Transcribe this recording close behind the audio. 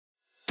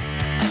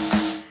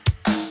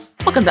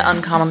Welcome to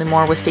Uncommonly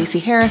More with Stacey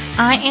Harris.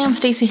 I am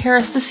Stacey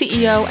Harris, the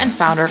CEO and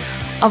founder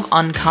of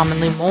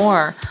Uncommonly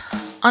More.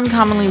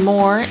 Uncommonly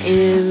More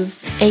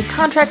is a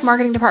contract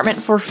marketing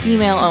department for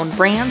female-owned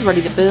brands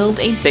ready to build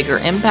a bigger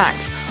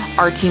impact.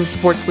 Our team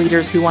supports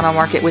leaders who want to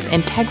market with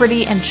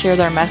integrity and share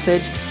their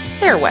message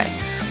their way.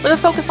 With a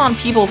focus on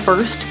people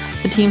first,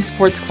 the team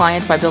supports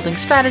clients by building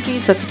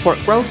strategies that support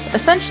growth.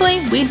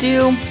 Essentially, we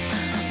do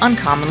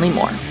uncommonly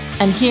more.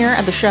 And here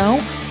at the show,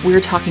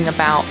 we're talking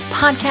about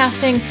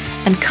podcasting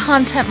and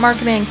content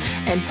marketing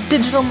and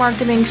digital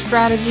marketing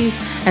strategies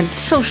and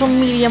social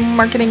media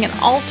marketing and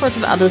all sorts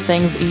of other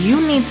things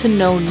you need to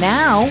know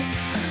now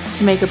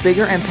to make a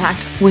bigger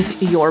impact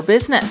with your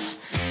business,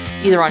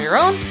 either on your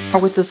own or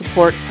with the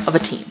support of a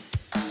team.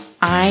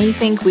 I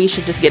think we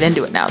should just get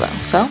into it now though.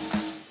 So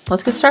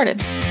let's get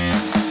started.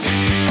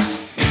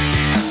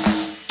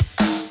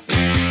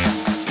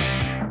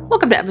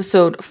 Welcome to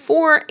episode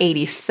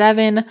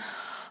 487.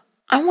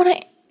 I want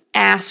to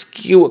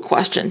ask you a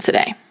question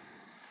today.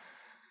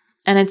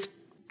 And it's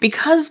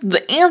because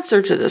the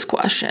answer to this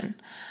question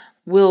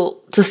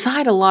will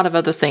decide a lot of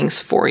other things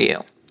for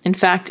you. In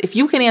fact, if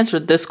you can answer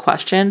this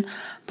question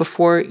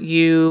before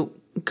you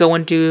go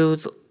and do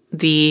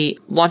the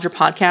Launch Your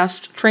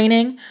Podcast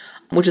training,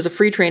 which is a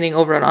free training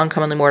over at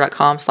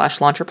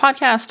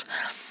uncommonlymore.com/launchyourpodcast.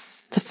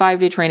 It's a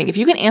 5-day training. If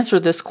you can answer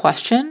this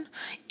question,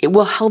 it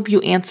will help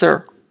you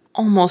answer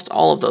almost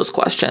all of those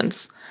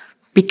questions,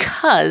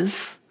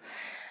 because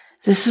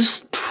this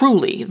is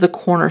truly the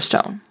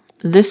cornerstone.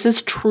 This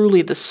is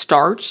truly the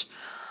start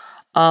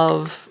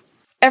of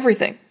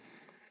everything.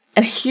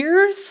 And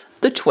here's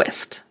the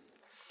twist.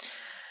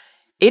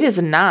 It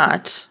is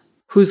not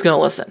who's going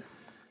to listen.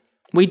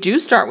 We do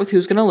start with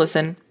who's going to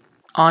listen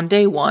on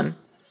day one.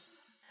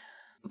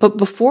 But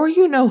before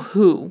you know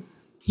who,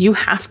 you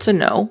have to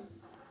know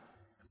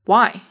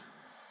why.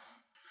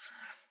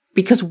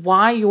 Because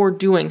why you're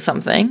doing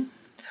something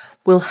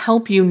will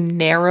help you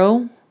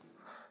narrow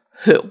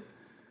who.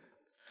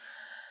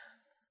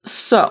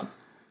 So,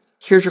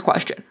 here's your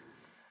question.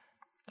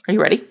 Are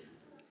you ready?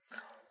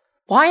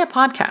 Why a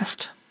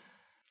podcast?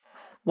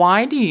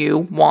 Why do you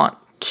want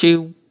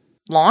to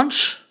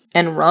launch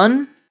and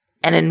run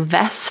and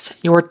invest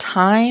your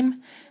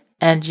time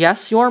and,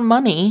 yes, your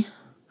money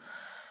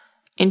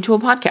into a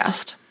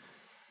podcast?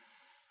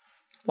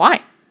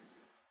 Why?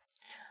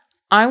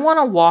 I want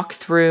to walk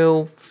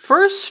through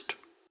first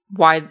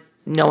why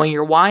knowing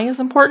your why is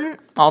important,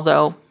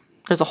 although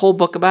there's a whole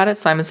book about it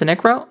Simon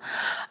Sinek wrote.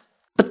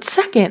 But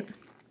second,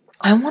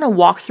 I want to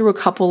walk through a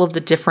couple of the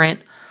different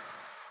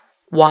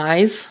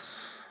whys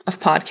of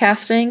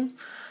podcasting,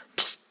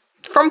 just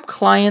from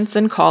clients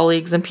and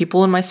colleagues and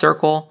people in my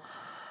circle,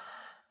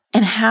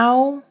 and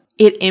how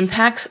it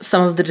impacts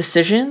some of the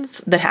decisions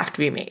that have to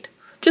be made,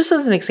 just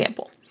as an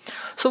example.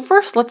 So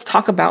first, let's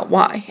talk about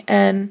why.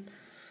 And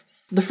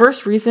the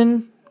first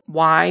reason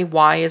why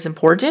is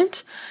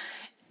important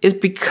is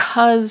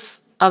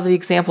because of the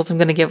examples I'm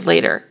going to give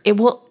later. It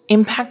will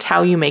impact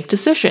how you make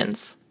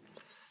decisions.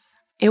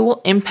 It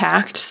will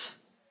impact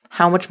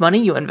how much money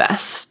you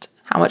invest,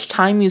 how much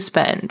time you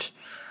spend,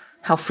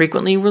 how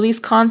frequently you release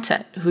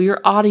content, who your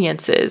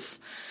audience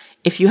is,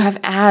 if you have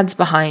ads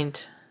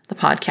behind the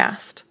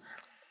podcast,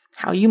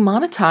 how you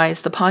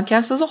monetize the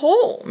podcast as a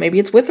whole. Maybe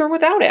it's with or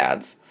without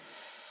ads.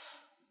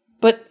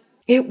 But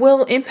it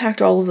will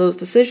impact all of those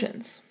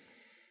decisions.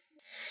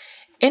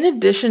 In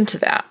addition to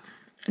that,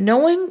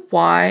 knowing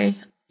why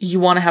you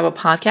want to have a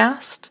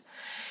podcast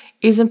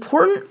is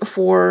important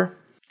for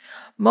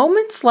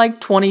moments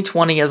like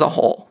 2020 as a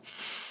whole.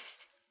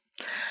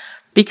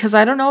 Because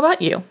I don't know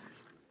about you,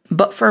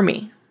 but for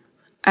me,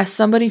 as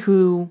somebody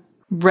who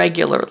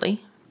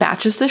regularly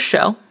batches this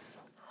show,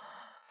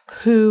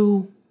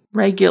 who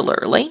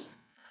regularly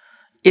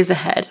is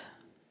ahead,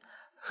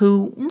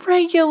 who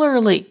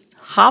regularly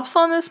hops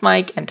on this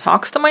mic and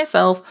talks to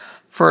myself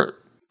for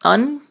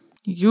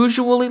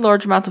unusually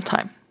large amounts of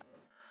time.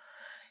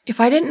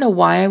 If I didn't know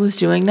why I was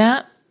doing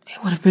that,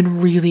 it would have been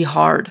really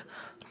hard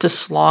to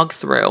slog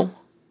through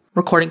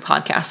recording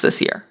podcasts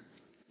this year.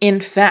 In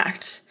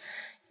fact,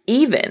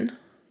 even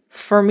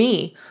for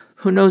me,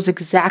 who knows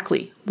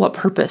exactly what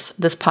purpose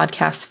this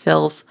podcast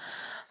fills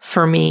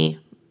for me,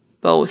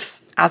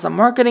 both as a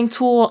marketing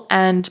tool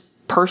and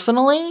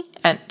personally,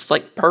 and just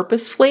like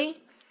purposefully,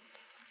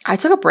 I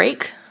took a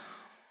break.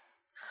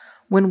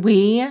 When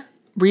we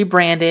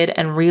rebranded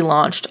and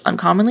relaunched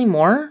Uncommonly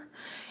More,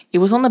 it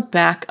was on the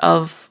back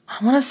of,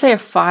 I want to say, a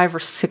 5 or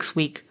 6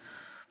 week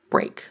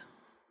break.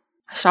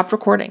 I stopped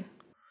recording.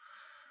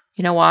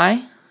 You know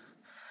why?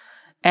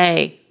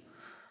 I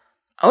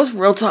was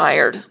real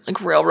tired, like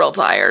real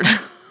tired.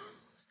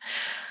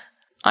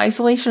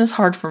 Isolation is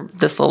hard for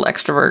this little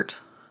extrovert.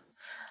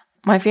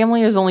 My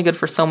family is only good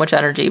for so much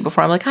energy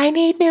before I'm like, I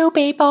need new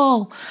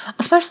people.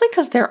 Especially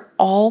because they're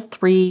all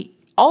three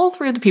of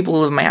the people who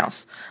live in my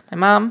house. My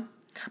mom,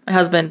 my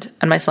husband,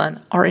 and my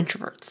son are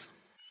introverts.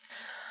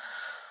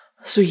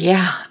 So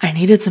yeah, I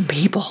needed some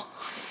people.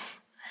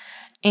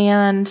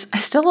 And I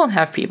still don't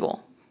have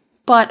people,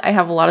 but I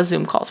have a lot of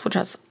Zoom calls, which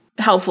is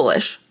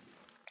helpful-ish.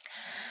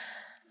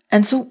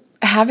 And so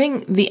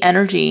having the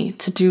energy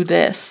to do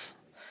this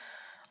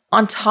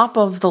on top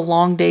of the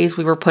long days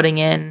we were putting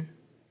in,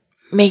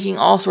 making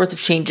all sorts of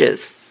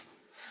changes,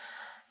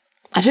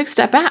 I took a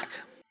step back.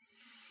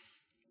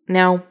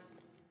 Now,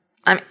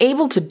 I'm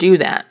able to do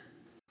that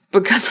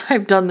because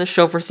I've done this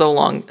show for so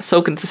long,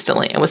 so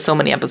consistently, and with so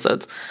many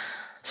episodes.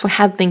 So I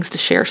had things to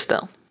share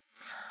still.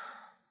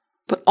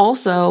 But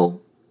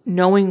also,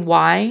 knowing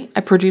why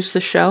I produced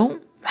the show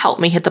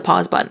helped me hit the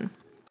pause button.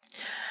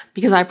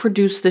 Because I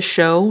produced this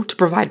show to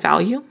provide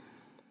value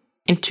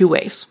in two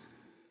ways.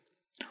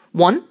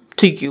 One,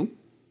 to you.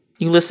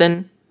 You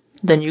listen,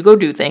 then you go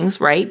do things,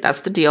 right?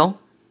 That's the deal.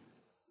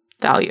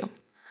 Value.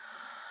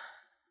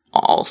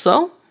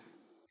 Also,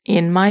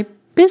 in my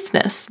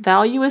business,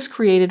 value is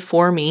created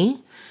for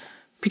me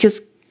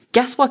because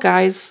guess what,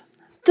 guys?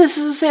 This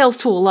is a sales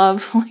tool,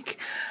 love.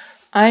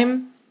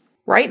 I'm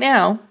right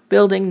now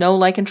building know,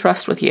 like, and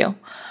trust with you.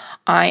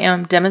 I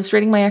am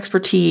demonstrating my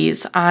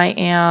expertise. I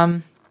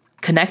am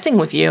connecting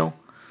with you.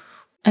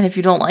 And if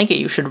you don't like it,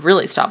 you should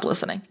really stop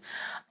listening.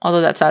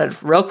 Although that sounded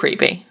real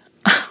creepy.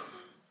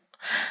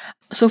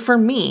 So for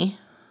me,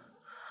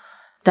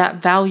 that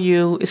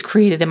value is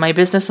created in my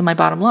business and my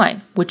bottom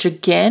line, which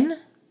again,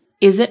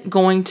 isn't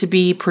going to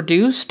be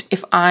produced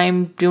if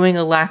I'm doing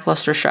a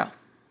lackluster show.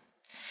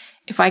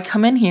 If I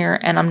come in here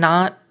and I'm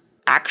not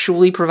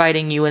actually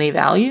providing you any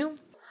value,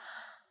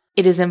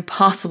 it is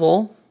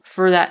impossible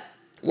for that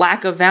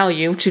lack of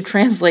value to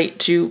translate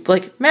to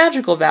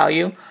magical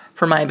value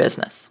for my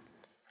business.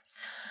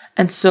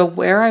 And so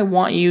where I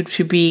want you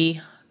to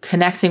be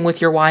connecting with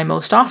your why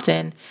most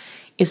often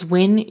is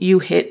when you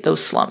hit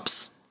those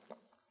slumps.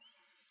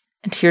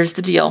 And here's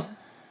the deal.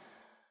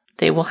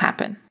 They will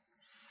happen.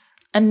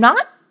 And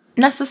not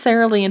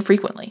necessarily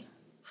infrequently.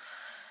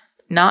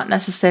 Not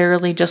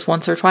necessarily just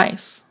once or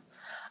twice.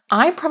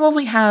 I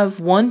probably have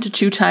 1 to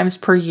 2 times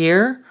per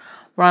year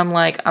where I'm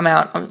like, I'm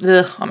out.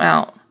 I'm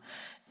out.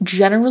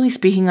 Generally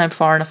speaking, I'm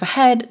far enough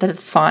ahead that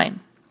it's fine.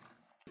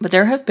 But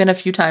there have been a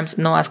few times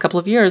in the last couple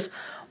of years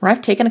where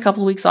I've taken a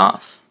couple of weeks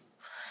off.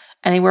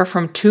 Anywhere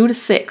from 2 to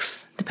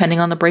 6, depending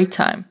on the break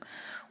time.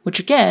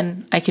 Which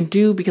again, I can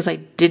do because I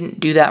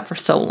didn't do that for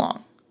so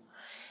long.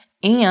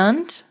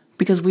 And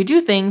because we do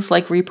things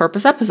like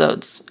repurpose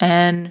episodes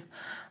and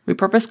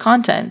repurpose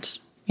content.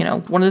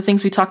 One of the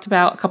things we talked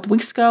about a couple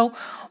weeks ago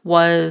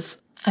was,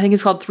 I think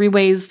it's called 3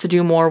 ways to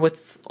do more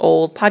with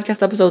old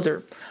podcast episodes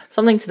or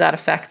something to that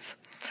effect.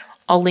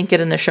 I'll link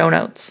it in the show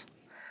notes.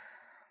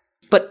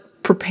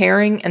 But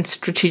preparing and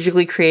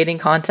strategically creating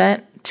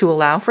content to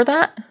allow for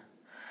that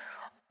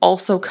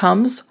also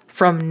comes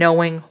from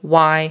knowing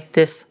why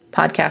this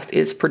podcast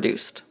is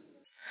produced.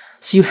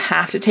 So you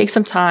have to take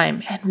some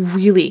time and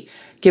really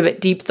give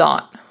it deep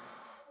thought.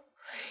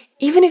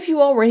 Even if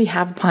you already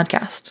have a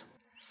podcast.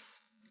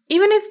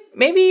 Even if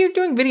maybe you're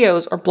doing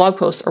videos or blog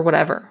posts or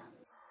whatever.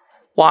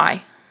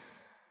 Why?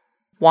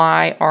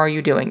 Why are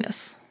you doing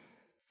this?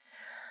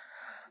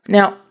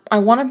 Now, I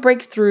want to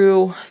break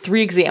through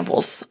 3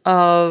 examples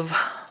of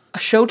a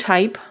show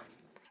type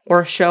or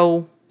a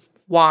show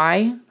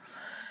why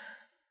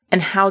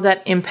and how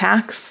that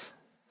impacts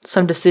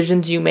some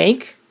decisions you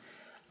make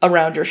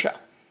around your show.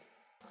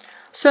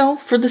 So,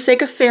 for the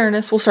sake of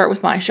fairness, we'll start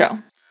with my show.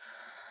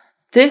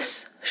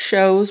 This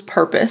show's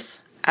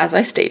purpose, as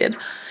I stated,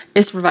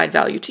 is to provide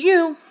value to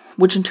you,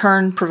 which in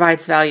turn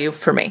provides value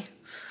for me.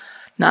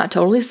 Not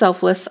totally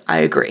selfless, I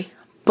agree.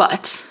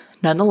 But,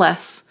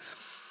 nonetheless,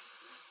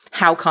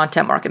 how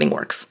content marketing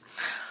works.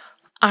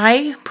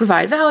 I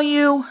provide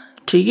value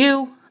to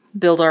you,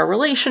 build our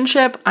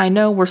relationship. I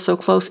know we're so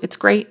close, it's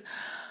great.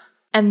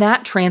 And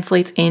that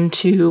translates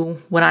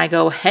into when I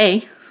go, hey,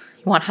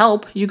 you want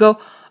help? You go,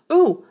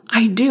 ooh,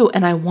 I do,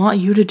 and I want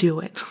you to do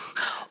it.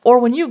 Or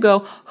when you go,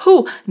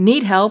 who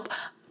need help?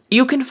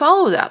 You can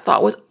follow that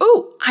thought with,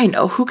 ooh, I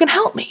know who can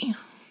help me,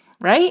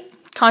 right?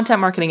 Content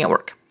marketing at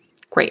work.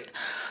 Great.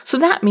 So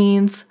that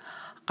means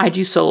I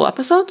do solo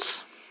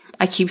episodes.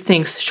 I keep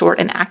things short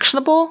and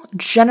actionable.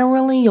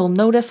 Generally, you'll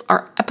notice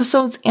our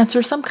episodes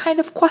answer some kind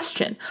of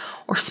question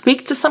or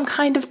speak to some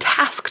kind of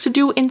task to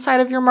do inside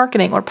of your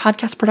marketing or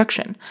podcast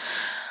production.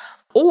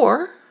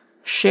 Or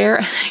share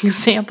an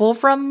example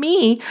from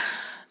me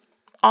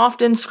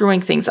often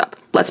screwing things up.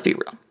 Let's be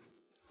real.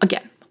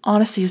 Again,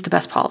 honesty is the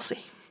best policy.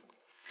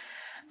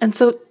 And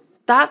so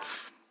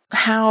that's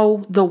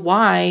how the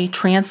why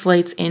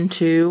translates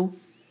into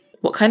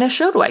what kind of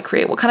show do I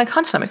create? What kind of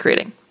content am I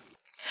creating?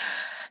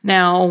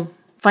 Now,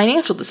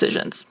 financial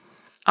decisions.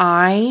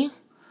 I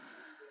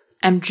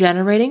am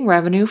generating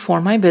revenue for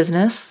my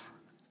business.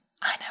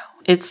 I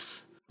know,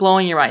 it's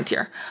blowing your mind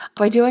here.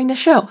 By doing this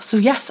show. So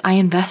yes, I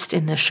invest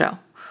in this show.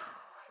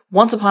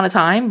 Once upon a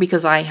time,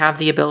 because I have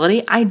the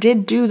ability, I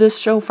did do this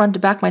show front to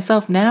back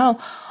myself. Now,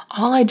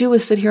 all I do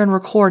is sit here and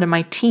record, and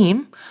my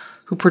team,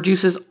 who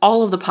produces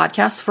all of the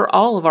podcasts for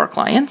all of our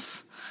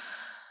clients,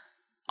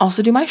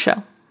 also do my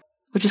show,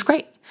 which is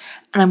great.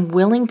 And I'm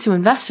willing to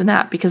invest in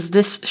that because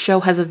this show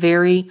has a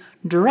very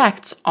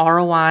direct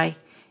ROI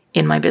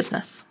in my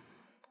business.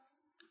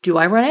 Do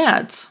I run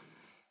ads?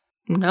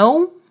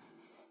 No.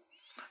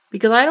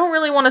 Because I don't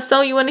really want to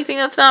sell you anything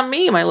that's not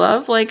me, my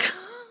love. Like,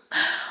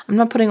 I'm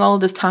not putting all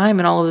of this time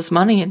and all of this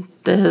money into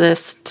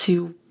this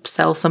to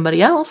sell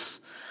somebody else.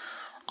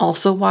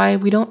 Also why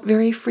we don't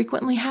very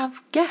frequently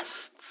have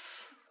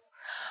guests.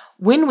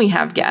 When we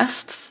have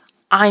guests,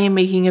 I am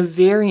making a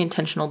very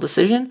intentional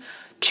decision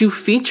to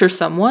feature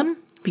someone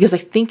because I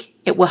think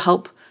it will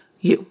help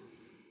you.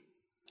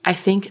 I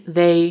think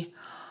they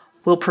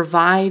will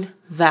provide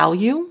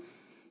value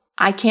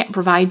I can't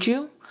provide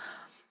you,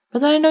 but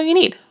that I know you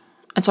need.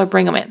 And so I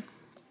bring them in.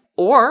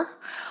 Or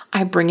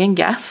I bring in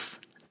guests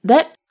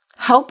that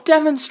help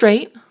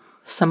demonstrate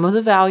some of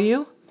the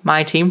value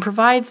my team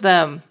provides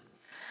them.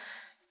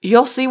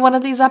 You'll see one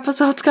of these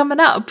episodes coming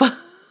up.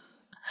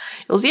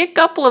 You'll see a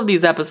couple of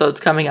these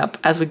episodes coming up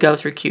as we go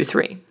through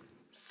Q3.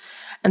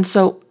 And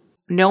so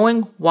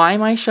knowing why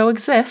my show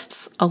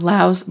exists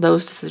allows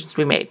those decisions to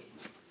be made.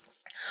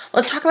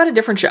 Let's talk about a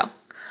different show.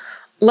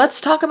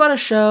 Let's talk about a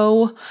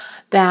show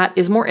that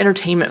is more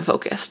entertainment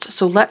focused.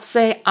 So let's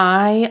say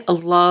I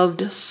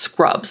loved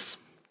Scrubs.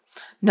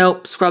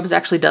 Nope, Scrubs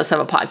actually does have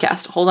a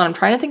podcast. Hold on, I'm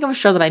trying to think of a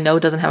show that I know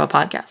doesn't have a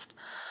podcast.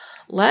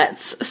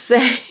 Let's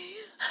say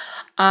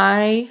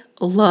I'm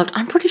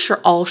pretty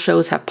sure all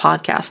shows have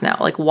podcasts now,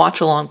 like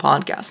watch along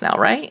podcasts now,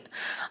 right?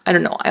 I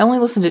don't know. I only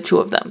listened to 2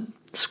 of them,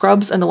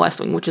 Scrubs and The West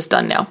Wing, which is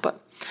done now. But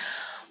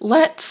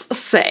let's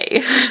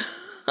say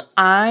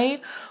I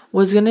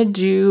was going to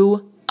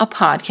do a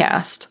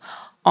podcast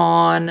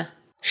on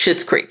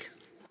Schitt's Creek.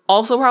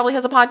 Also probably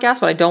has a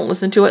podcast, but I don't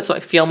listen to it, so I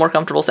feel more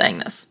comfortable saying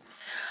this.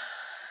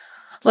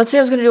 Let's say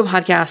I was going to do a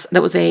podcast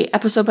that was a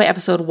episode by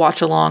episode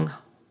watch along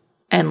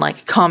and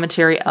like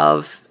commentary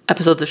of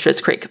episodes of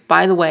Schitt's Creek.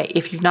 By the way,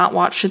 if you've not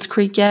watched Schitt's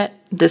Creek yet,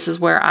 this is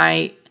where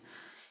I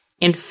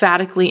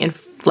emphatically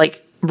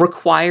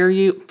require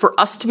you, for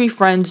us to be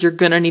friends, you're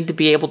going to need to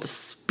be able to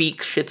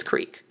speak Schitt's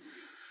Creek.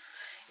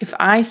 If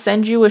I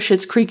send you a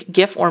Schitt's Creek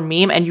GIF or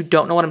meme and you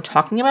don't know what I'm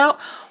talking about,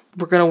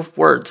 we're going to with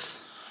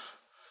words.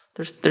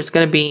 There's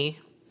going to be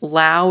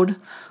loud,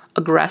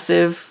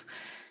 aggressive,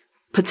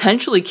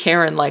 potentially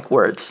Karen-like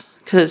words,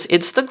 because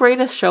it's the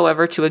greatest show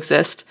ever to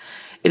exist.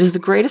 It is the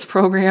greatest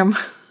program.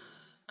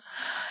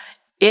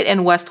 It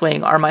and West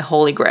Wing are my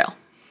holy grail.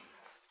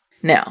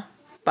 Now,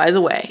 by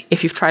the way,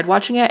 if you've tried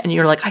watching it and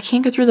you're like, I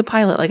can't get through the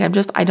pilot,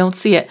 I don't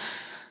see it,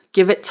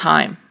 give it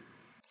time.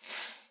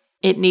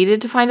 It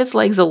needed to find its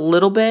legs a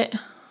little bit.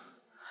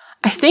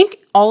 I think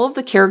all of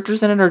the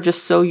characters in it are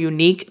just so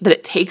unique that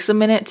it takes a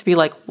minute to be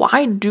like,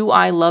 why do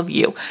I love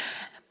you?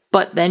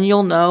 But then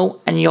you'll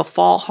know and you'll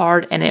fall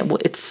hard and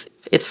it's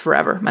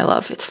forever, my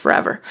love. It's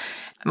forever.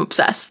 I'm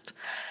obsessed.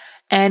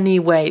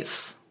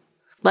 Anyways,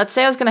 let's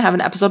say I was going to have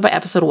an episode by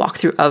episode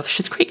walkthrough of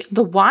Schitt's Creek.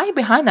 The why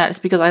behind that is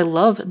because I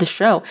love the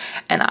show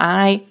and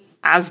I,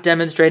 as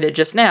demonstrated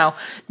just now,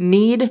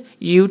 need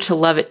you to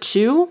love it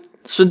too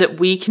so that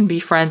we can be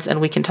friends and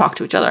we can talk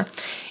to each other.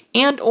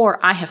 And or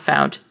I have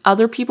found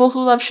other people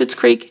who love Schitt's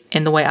Creek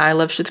in the way I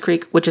love Schitt's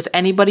Creek, which is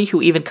anybody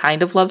who even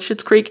kind of loves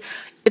Schitt's Creek.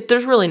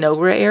 There's really no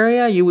gray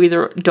area. You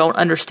either don't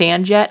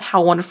understand yet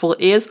how wonderful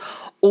it is,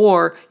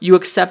 or you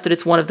accept that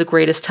it's one of the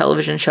greatest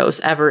television shows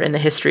ever in the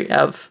history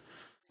of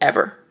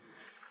ever.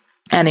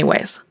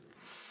 Anyways.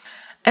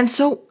 And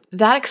so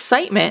that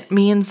excitement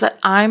means that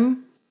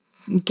I'm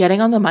getting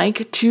on the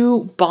mic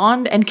to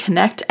bond and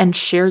connect and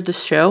share the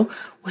show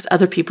with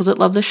other people that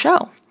love the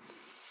show.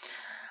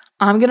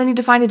 I'm going to need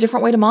to find a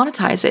different way to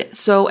monetize it.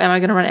 So am I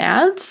going to run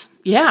ads?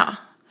 Yeah.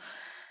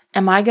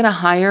 Am I going to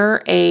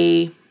hire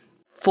a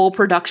full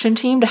production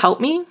team to help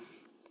me?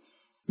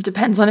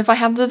 Depends on if I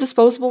have the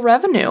disposable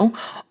revenue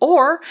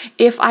or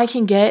if I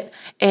can get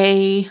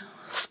a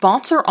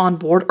sponsor on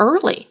board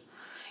early.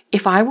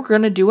 If I were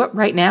going to do it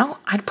right now,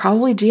 I'd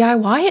probably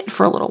DIY it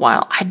for a little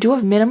while. I'd do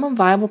a minimum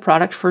viable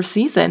product for a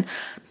season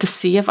to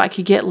see if I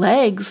could get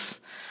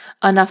legs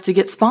enough to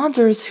get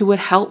sponsors who would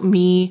help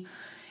me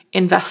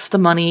invest the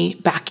money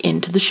back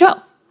into the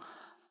show.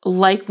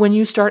 Like when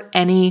you start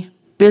any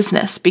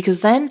business,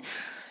 because then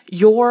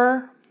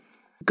you're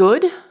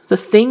good. The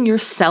thing you're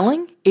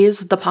selling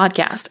is the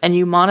podcast and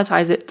you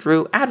monetize it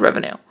through ad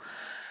revenue.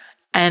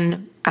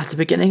 And at the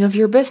beginning of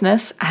your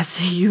business,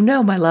 as you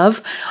know, my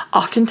love,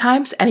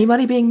 oftentimes any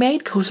money being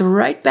made goes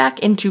right back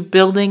into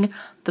building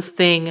the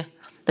thing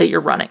that you're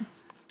running.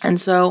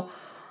 And so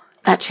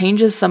that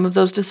changes some of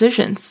those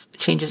decisions. It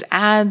changes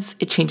ads.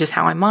 It changes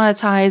how I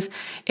monetize.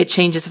 It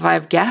changes if I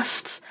have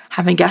guests.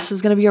 Having guests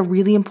is going to be a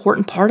really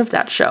important part of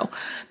that show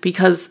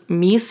because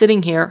me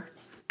sitting here,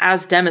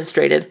 as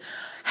demonstrated,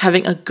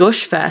 having a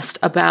gush fest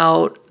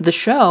about the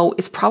show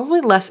is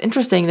probably less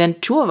interesting than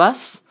 2 of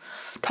us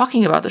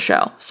talking about the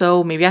show.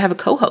 So maybe I have a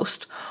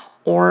co-host,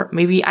 or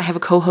maybe I have a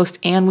co-host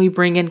and we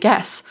bring in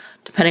guests,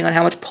 depending on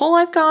how much pull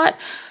I've got.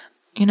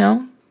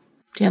 Dan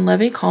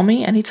Levy, call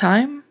me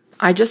anytime.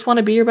 I just want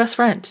to be your best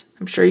friend.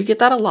 I'm sure you get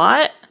that a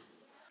lot,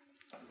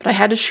 but I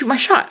had to shoot my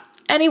shot.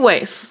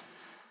 Anyways,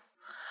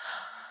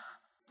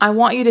 I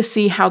want you to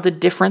see how the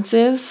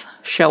differences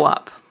show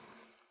up.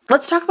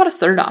 Let's talk about a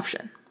third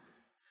option.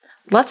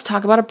 Let's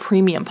talk about a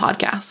premium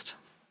podcast.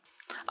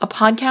 A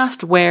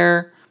podcast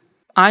where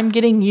I'm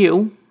getting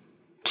you,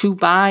 to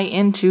buy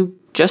into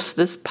just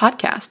this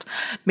podcast.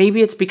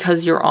 Maybe it's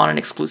because you're on an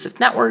exclusive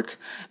network.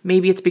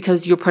 Maybe it's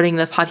because you're putting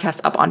the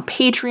podcast up on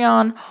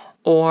Patreon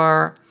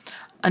or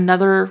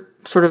another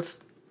sort of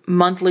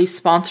monthly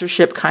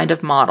sponsorship kind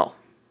of model.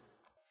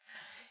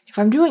 If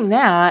I'm doing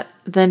that,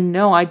 then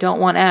no, I don't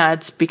want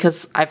ads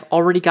because I've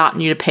already gotten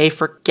you to pay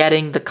for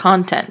getting the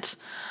content.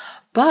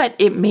 But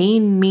it may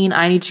mean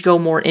I need to go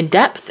more in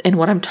depth in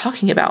what I'm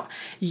talking about.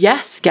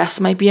 Yes, guests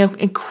might be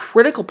a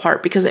critical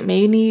part because it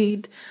may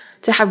need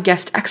to have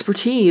guest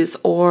expertise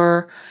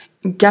or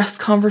guest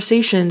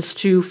conversations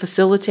to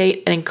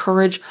facilitate and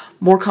encourage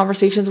more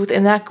conversations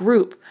within that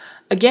group.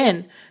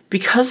 Again,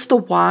 because the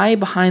why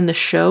behind the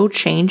show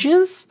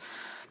changes,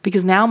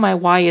 because now my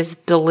why is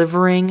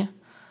delivering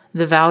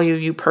the value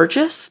you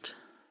purchased,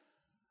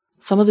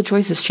 some of the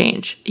choices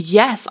change.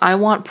 Yes, I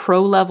want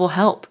pro-level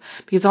help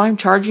because if I'm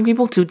charging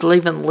people to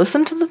even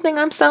listen to the thing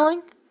I'm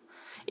selling,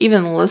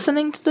 even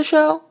listening to the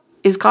show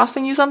is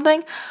costing you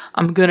something,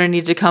 I'm going to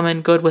need to come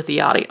in good with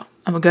the audio.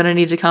 I'm going to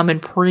need to come in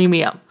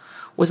premium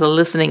with a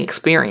listening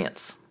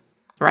experience,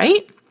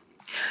 right?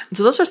 And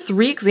so those are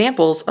 3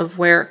 examples of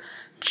where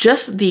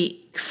just the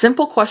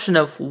simple question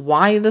of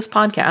why this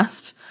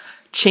podcast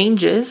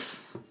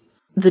changes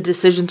the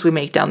decisions we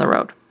make down the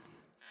road.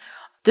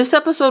 This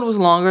episode was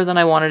longer than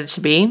I wanted it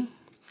to be,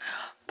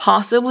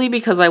 possibly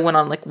because I went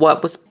on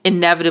what was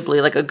inevitably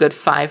a good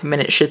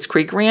 5-minute Schitt's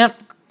Creek rant.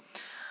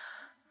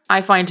 I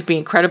find to be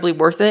incredibly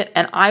worth it,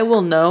 and I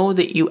will know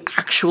that you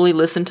actually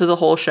listen to the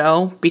whole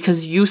show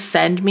because you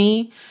send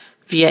me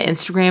via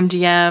Instagram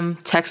DM,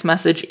 text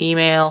message,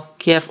 email,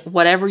 GIF,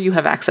 whatever you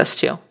have access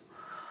to,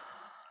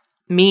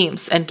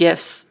 memes and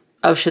GIFs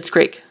of Schitt's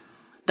Creek.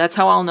 That's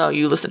how I'll know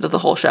you listen to the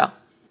whole show.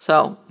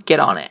 So get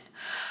on it.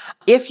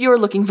 If you're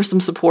looking for some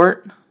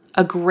support,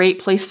 a great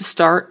place to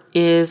start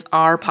is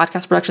our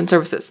podcast production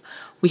services.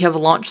 We have a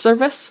launch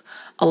service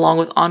along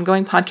with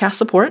ongoing podcast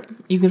support.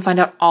 You can find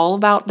out all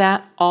about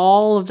that,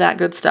 all of that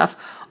good stuff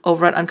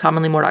over at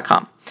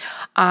uncommonlymore.com.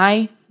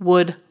 I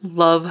would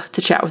love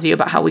to chat with you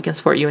about how we can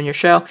support you in your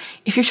show.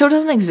 If your show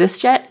doesn't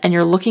exist yet and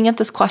you're looking at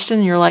this question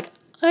and you're like,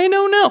 I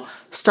don't know,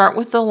 start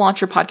with the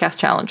Launch Your Podcast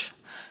Challenge.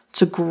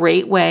 It's a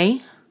great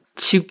way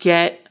to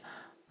get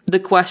the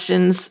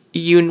questions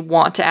you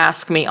want to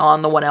ask me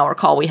on the 1-hour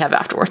call we have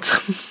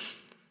afterwards.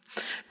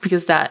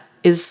 Because that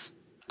is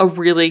a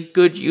really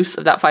good use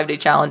of that 5-day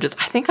challenge.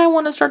 I think I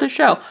want to start a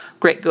show.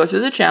 Great. Go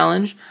through the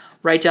challenge,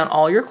 write down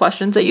all your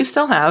questions that you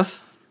still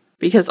have,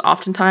 because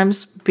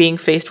oftentimes being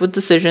faced with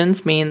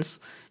decisions means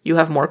you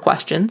have more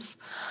questions.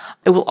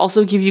 It will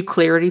also give you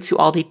clarity to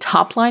all the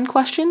top line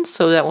questions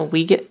so that when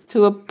we get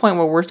to a point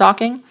where we're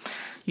talking,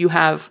 you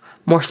have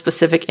more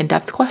specific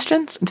in-depth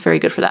questions. It's very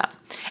good for that.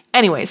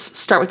 Anyways,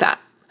 start with that.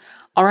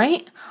 All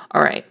right.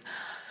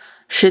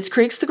 Schitt's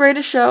Creek's the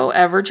greatest show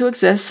ever to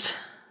exist.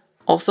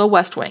 Also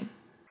West Wing.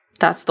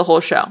 That's the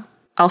whole show.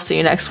 I'll see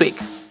you next week.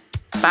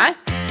 Bye.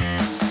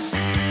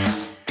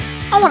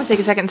 I want to take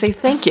a second and say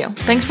thank you.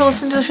 Thanks for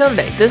listening to the show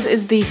today. This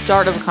is the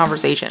start of a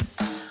conversation.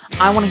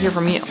 I want to hear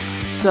from you.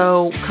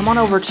 So come on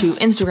over to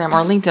Instagram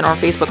or LinkedIn or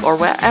Facebook or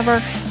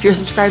wherever. If you're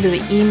subscribed to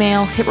the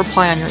email, hit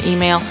reply on your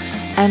email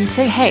and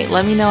say, hey,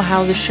 let me know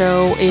how the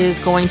show is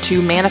going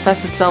to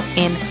manifest itself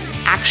in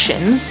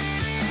actions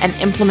and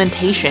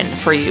implementation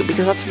for you,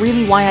 because that's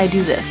really why I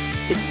do this.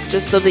 It's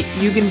just so that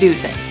you can do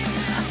things.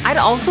 I'd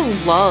also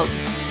love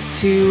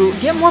to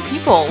get more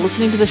people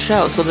listening to the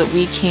show so that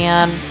we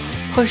can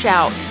push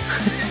out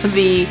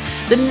the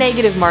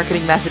negative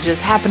marketing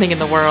messages happening in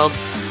the world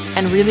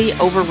and really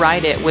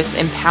override it with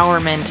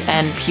empowerment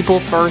and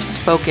people-first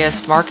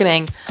focused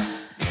marketing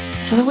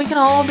so that we can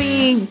all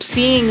be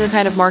seeing the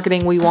kind of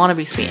marketing we want to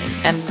be seeing.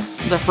 And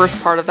the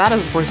first part of that is,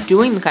 of course,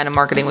 doing the kind of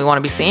marketing we want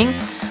to be seeing.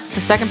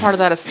 The second part of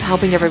that is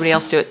helping everybody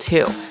else do it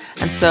too.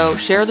 And so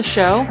share the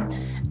show.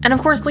 And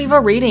of course, leave a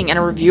rating and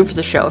a review for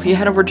the show. If you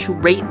head over to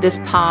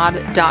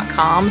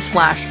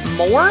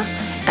ratethispod.com/more,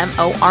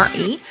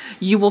 MORE,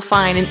 you will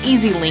find an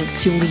easy link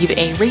to leave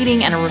a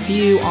rating and a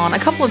review on a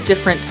couple of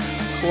different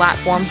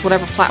platforms,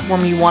 whatever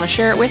platform you want to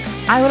share it with.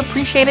 I would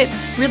appreciate it.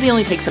 Really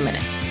only takes a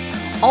minute.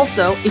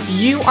 Also, if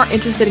you are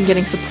interested in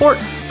getting support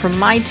from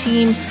my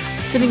team,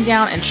 sitting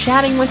down and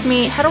chatting with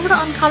me, head over to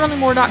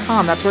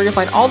uncommonlymore.com. That's where you'll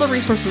find all the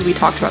resources we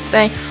talked about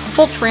today,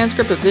 full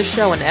transcript of this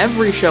show and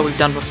every show we've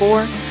done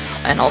before,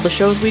 and all the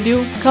shows we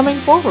do coming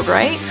forward,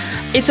 right?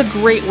 It's a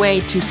great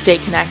way to stay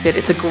connected.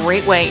 It's a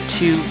great way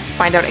to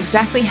find out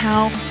exactly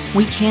how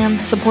we can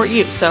support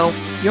you. So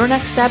your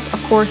next step,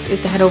 of course, is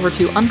to head over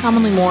to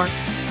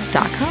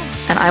uncommonlymore.com,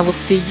 and I will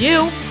see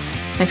you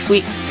next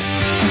week.